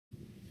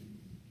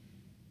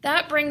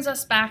That brings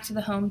us back to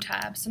the Home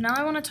tab. So now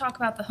I want to talk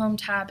about the Home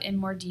tab in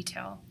more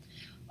detail.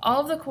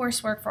 All of the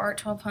coursework for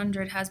ART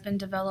 1200 has been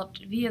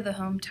developed via the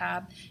Home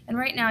tab, and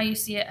right now you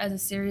see it as a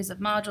series of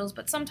modules,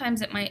 but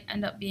sometimes it might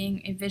end up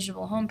being a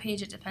visual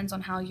homepage. It depends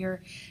on how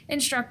your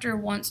instructor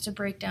wants to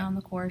break down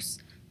the course.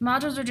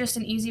 Modules are just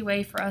an easy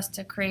way for us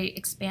to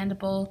create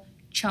expandable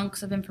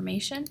chunks of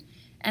information.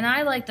 And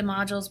I like the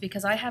modules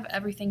because I have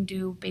everything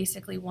due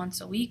basically once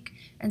a week.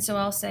 And so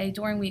I'll say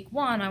during week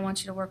 1, I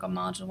want you to work on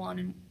module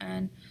 1,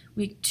 and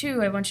week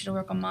 2, I want you to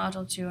work on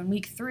module 2, and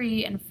week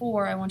 3 and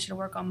 4, I want you to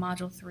work on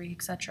module 3,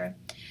 etc.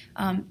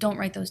 Don't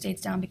write those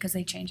dates down because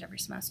they change every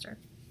semester.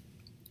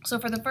 So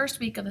for the first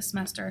week of the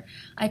semester,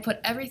 I put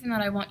everything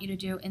that I want you to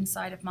do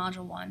inside of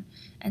module 1.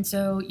 And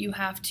so you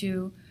have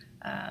to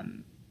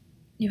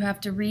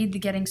read the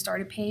Getting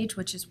Started page,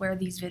 which is where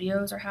these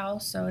videos are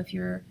housed. So if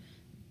you're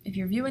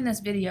viewing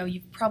this video,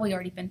 you've probably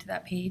already been to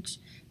that page.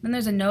 Then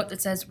there's a note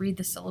that says read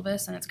the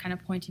syllabus, and it's kind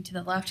of pointing to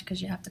the left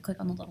because you have to click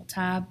on the little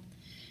tab.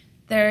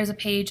 There's a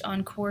page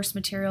on course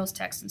materials,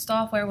 text, and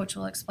software, which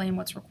will explain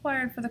what's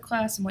required for the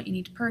class and what you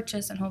need to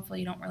purchase, and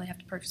hopefully you don't really have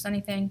to purchase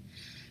anything.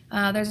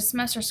 There's a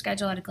semester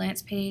schedule at a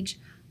glance page.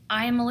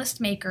 I am a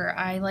list maker.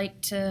 I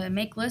like to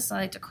make lists. I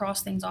like to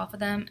cross things off of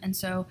them, and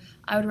so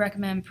I would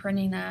recommend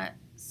printing that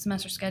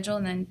semester schedule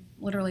and then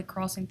literally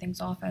crossing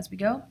things off as we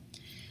go.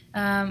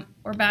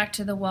 We're back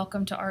to the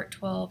Welcome to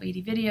ART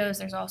 1280 videos.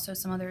 There's also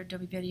some other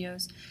Adobe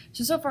videos.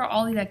 So far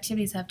all these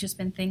activities have just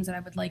been things that I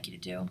would like you to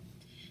do.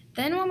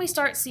 Then when we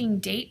start seeing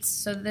dates,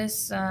 so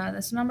this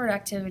numbered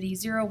activity,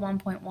 0,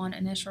 1.1,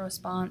 initial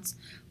response,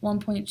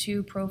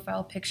 1.2,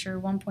 profile picture,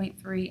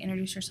 1.3,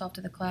 introduce yourself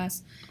to the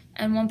class,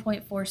 and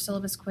 1.4,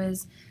 syllabus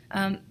quiz,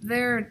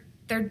 they're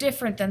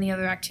different than the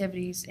other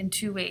activities in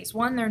 2 ways.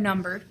 One, they're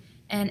numbered,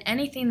 and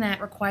anything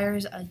that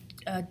requires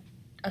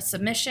a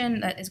submission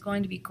that is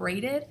going to be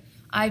graded,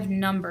 I've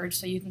numbered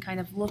so you can kind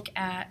of look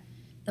at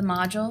the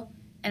module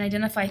and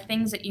identify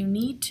things that you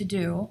need to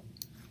do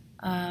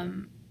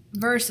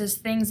versus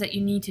things that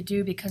you need to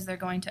do because they're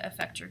going to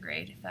affect your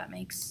grade, if that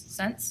makes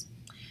sense.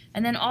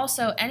 And then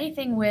also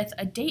anything with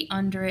a date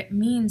under it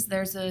means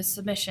there's a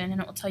submission,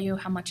 and it will tell you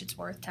how much it's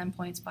worth, 10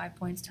 points, 5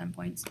 points, 10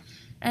 points,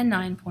 and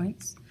 9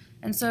 points.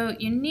 And so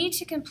you need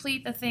to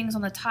complete the things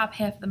on the top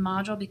half of the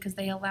module because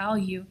they allow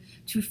you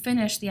to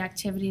finish the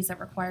activities that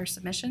require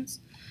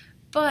submissions.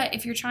 But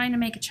if you're trying to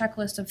make a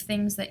checklist of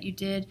things that you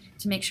did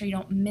to make sure you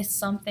don't miss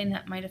something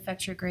that might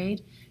affect your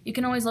grade, you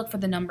can always look for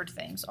the numbered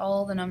things.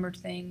 All the numbered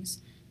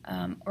things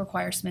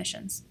require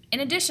submissions. In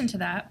addition to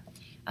that,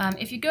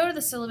 if you go to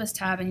the syllabus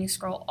tab and you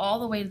scroll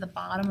all the way to the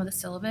bottom of the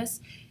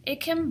syllabus,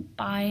 it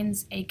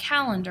combines a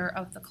calendar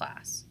of the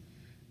class.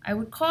 I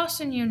would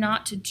caution you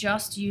not to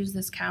just use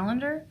this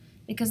calendar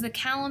because the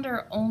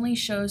calendar only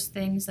shows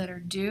things that are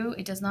due.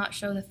 It does not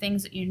show the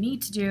things that you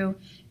need to do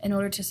in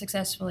order to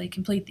successfully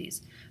complete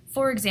these.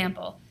 For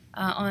example,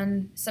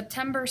 on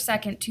September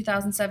 2nd,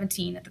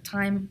 2017, at the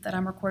time that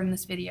I'm recording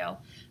this video,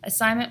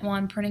 Assignment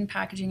 1, Printing,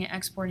 Packaging, and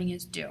Exporting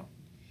is due.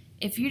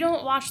 If you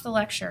don't watch the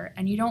lecture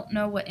and you don't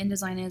know what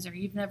InDesign is or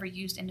you've never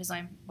used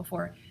InDesign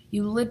before,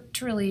 you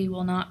literally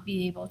will not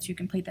be able to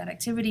complete that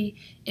activity.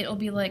 It will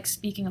be like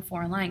speaking a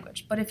foreign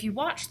language. But if you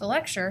watch the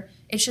lecture,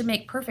 it should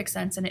make perfect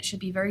sense and it should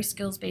be very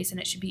skills-based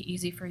and it should be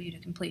easy for you to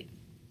complete.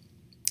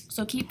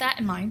 So keep that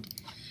in mind.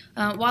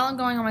 While I'm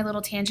going on my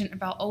little tangent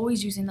about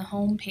always using the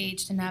home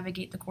page to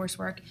navigate the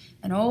coursework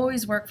and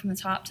always work from the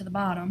top to the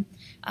bottom,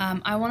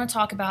 I want to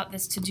talk about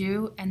this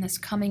to-do and this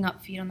coming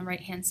up feed on the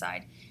right-hand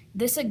side.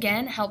 This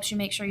again helps you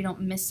make sure you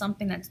don't miss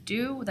something that's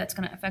due that's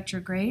going to affect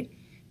your grade,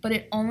 but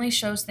it only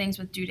shows things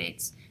with due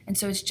dates. And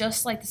so it's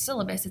just like the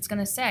syllabus. It's going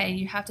to say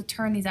you have to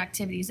turn these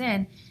activities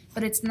in,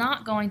 but it's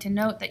not going to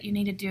note that you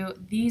need to do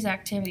these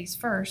activities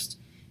first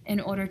in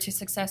order to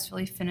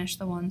successfully finish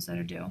the ones that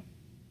are due.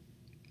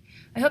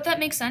 I hope that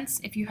makes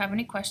sense. If you have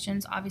any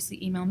questions,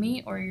 obviously email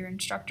me or your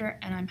instructor,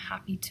 and I'm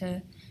happy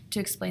to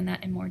explain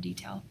that in more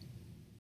detail.